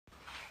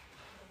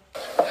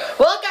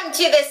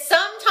To the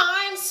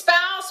Sometimes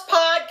Spouse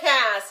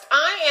podcast.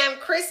 I am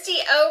Christy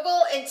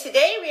Ogle, and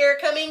today we are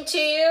coming to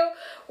you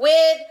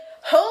with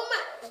home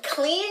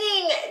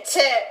cleaning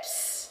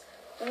tips.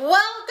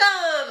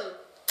 Welcome!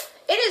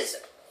 It is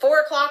 4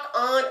 o'clock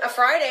on a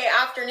Friday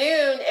afternoon,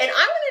 and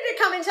I wanted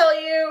to come and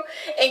tell you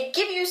and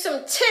give you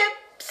some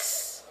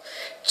tips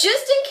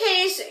just in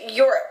case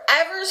you're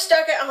ever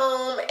stuck at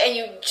home and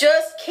you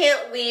just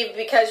can't leave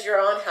because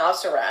you're on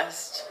house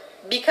arrest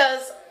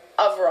because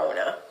of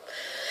Rona.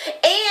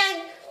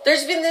 And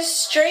there's been this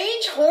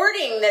strange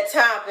hoarding that's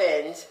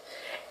happened,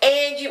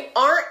 and you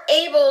aren't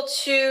able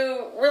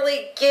to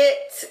really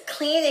get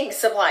cleaning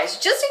supplies.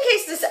 Just in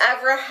case this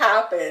ever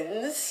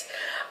happens,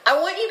 I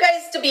want you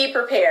guys to be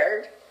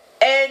prepared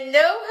and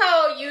know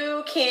how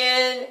you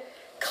can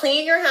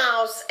clean your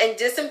house and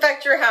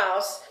disinfect your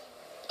house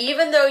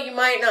even though you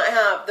might not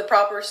have the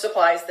proper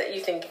supplies that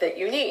you think that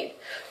you need,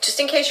 just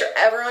in case you're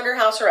ever under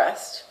house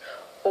arrest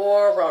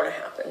or Rona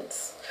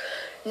happens.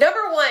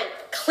 Number 1,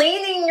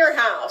 cleaning your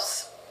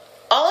house.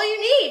 All you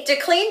need to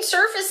clean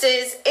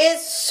surfaces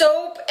is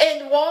soap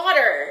and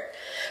water.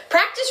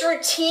 Practice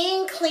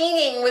routine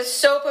cleaning with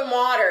soap and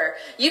water.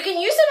 You can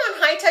use it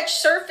on high-touch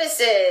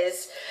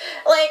surfaces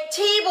like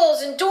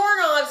tables and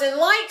doorknobs and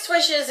light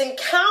switches and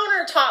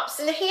countertops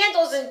and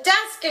handles and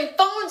desks and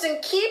phones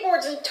and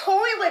keyboards and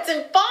toilets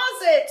and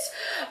faucets.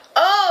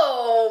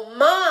 Oh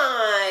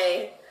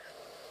my!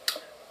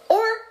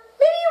 Or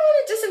maybe you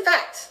want to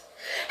disinfect.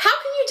 How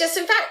can you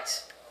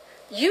disinfect?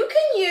 You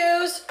can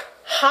use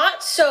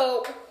hot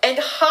soap and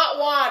hot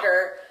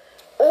water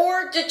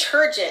or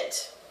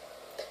detergent.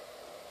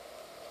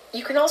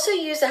 You can also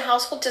use a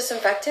household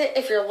disinfectant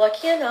if you're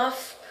lucky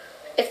enough,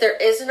 if there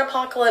is an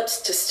apocalypse,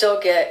 to still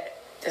get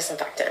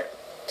disinfectant.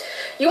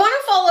 You want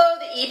to follow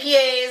the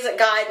EPA's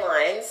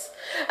guidelines.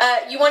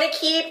 You want to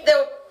keep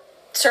the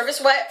surface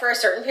wet for a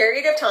certain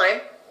period of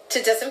time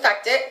to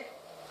disinfect it.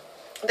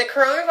 The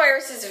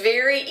coronavirus is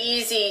very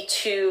easy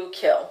to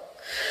kill.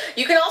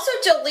 You can also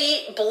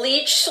delete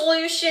bleach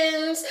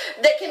solutions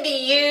that can be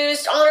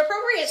used on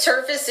appropriate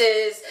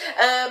surfaces,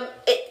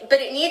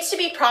 but it needs to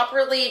be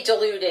properly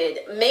diluted.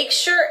 Make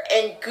sure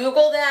and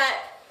Google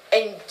that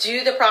and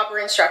do the proper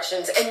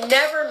instructions, and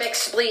never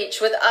mix bleach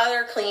with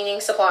other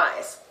cleaning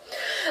supplies.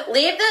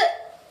 Leave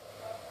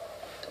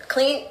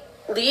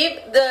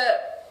the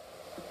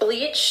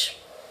bleach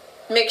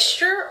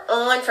mixture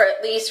on for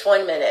at least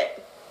 1 minute.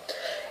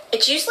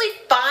 It's usually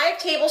 5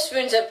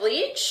 tablespoons of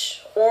bleach,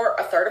 or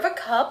a third of a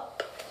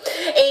cup,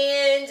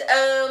 and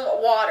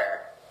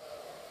water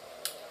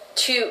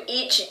to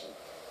each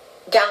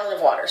gallon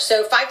of water.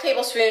 So 5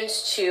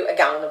 tablespoons to a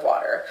gallon of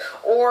water,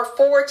 or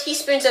 4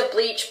 teaspoons of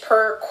bleach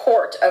per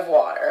quart of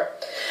water.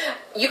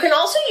 You can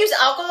also use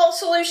alcohol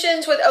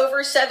solutions with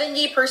over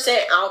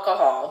 70%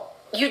 alcohol.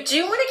 You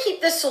do want to keep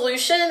the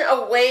solution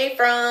away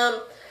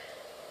from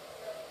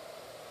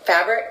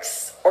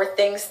fabrics or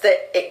things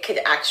that it could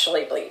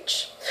actually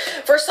bleach.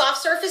 For soft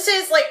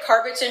surfaces like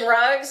carpets and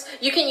rugs,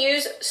 you can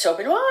use soap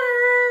and water.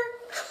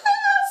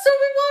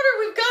 Soap and water,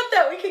 we've got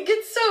that. We can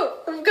get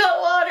soap. We've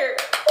got water.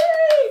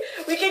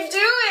 Yay! We can do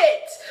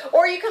it.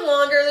 Or you can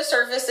launder the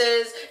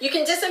surfaces. You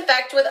can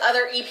disinfect with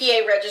other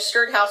EPA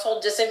registered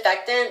household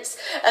disinfectants.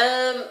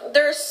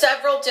 There are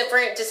several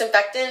different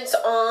disinfectants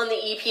on the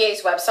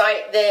EPA's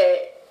website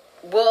that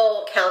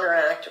will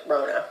counteract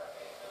Rona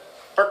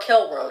or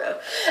kill Rona.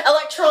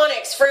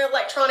 For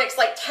electronics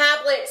like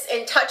tablets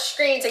and touch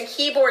screens and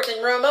keyboards and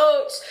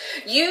remotes,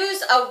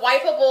 use a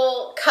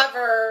wipeable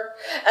cover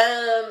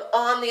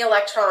on the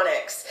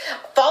electronics.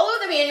 Follow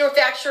the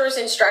manufacturer's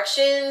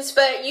instructions,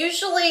 but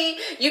usually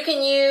you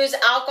can use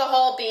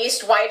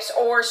alcohol-based wipes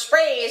or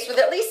sprays with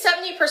at least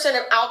 70%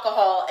 of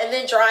alcohol, and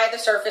then dry the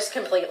surface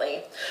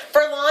completely.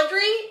 For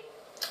laundry,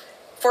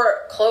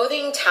 for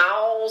clothing,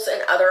 towels,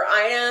 and other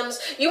items,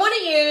 you want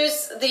to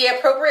use the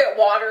appropriate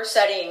water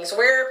settings.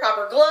 Wear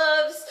proper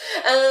gloves.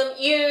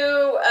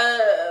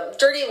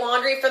 Dirty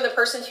laundry from the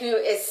person who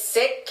is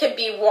sick can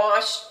be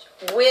washed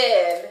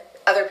with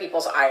other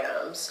people's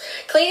items.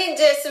 Clean and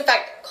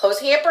disinfect clothes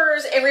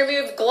hampers and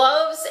remove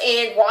gloves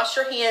and wash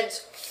your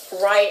hands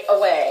right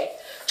away.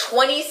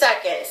 20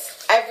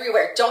 seconds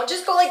everywhere. Don't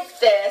just go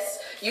like this.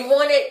 You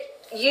want to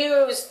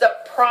use the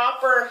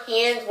proper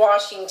hand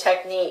washing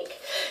technique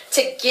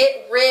to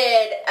get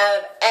rid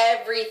of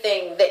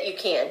everything that you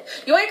can.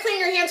 You want to clean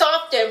your hands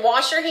often.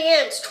 Wash your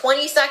hands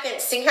 20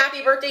 seconds. Sing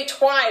happy birthday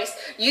twice.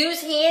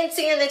 Use hand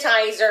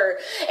sanitizer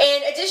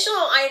and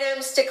additional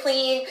items to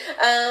clean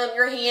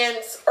your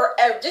hands, or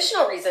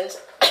additional reasons.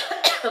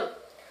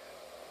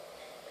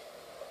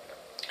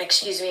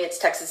 Excuse me, it's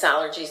Texas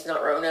allergies,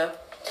 not Rona.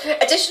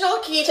 Additional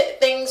key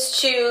things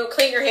to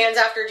clean your hands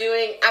after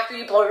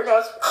you blow your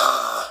nose.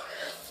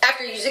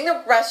 After using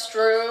the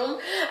restroom,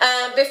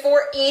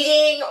 before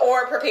eating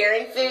or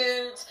preparing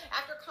foods,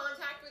 after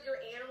contact with your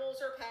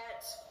animals or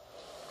pets,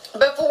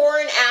 before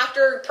and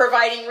after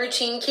providing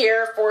routine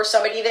care for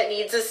somebody that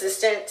needs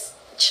assistance,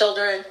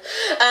 children.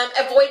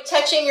 Avoid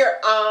touching your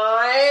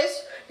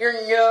eyes, your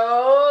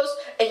nose,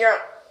 and your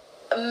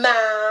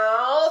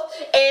mouth,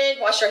 and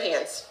wash your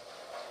hands.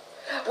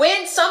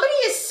 When somebody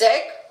is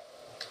sick,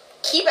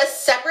 keep a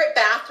separate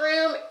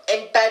bathroom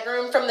and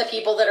bedroom from the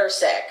people that are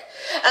sick.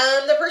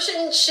 The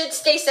person should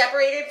stay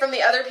separated from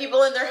the other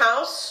people in their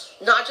house,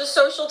 not just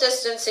social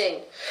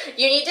distancing.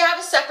 You need to have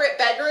a separate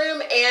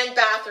bedroom and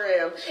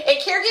bathroom. And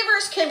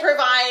caregivers can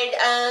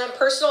provide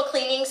personal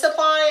cleaning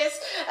supplies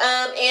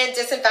and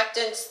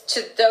disinfectants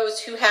to those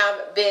who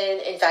have been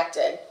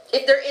infected.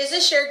 If there is a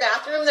shared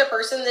bathroom, the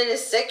person that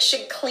is sick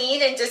should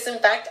clean and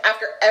disinfect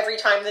after every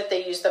time that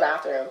they use the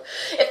bathroom.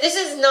 If this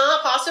is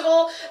not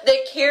possible, the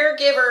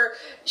caregiver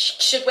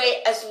should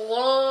wait as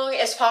long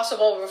as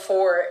possible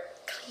before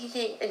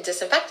cleaning and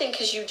disinfecting,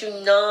 because you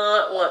do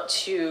not want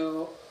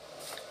to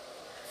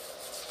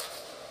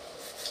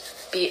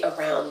be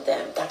around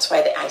them. That's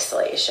why the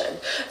isolation.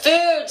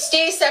 Food,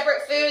 stay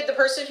separate food. The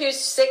person who's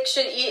sick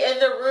should eat in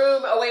the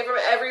room away from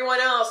everyone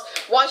else.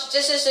 Wash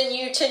dishes and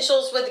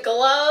utensils with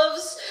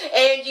gloves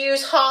and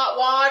use hot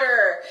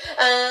water.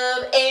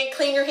 And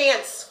clean your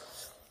hands.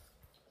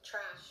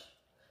 Trash.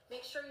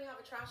 Make sure you have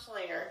a trash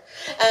liner.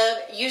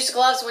 Use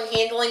gloves when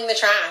handling the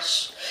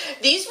trash.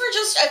 These were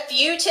just a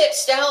few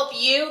tips to help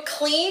you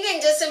clean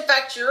and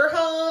disinfect your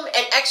home,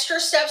 and extra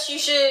steps you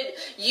should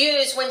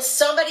use when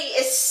somebody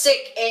is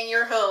sick in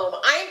your home.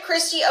 I'm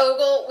Christy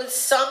Ogle with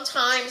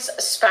Sometimes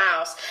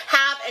Spouse.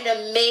 Have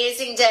an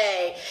amazing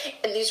day.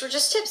 And these were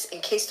just tips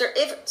in case there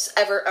is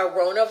ever a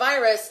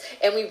coronavirus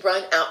and we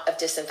run out of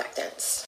disinfectants.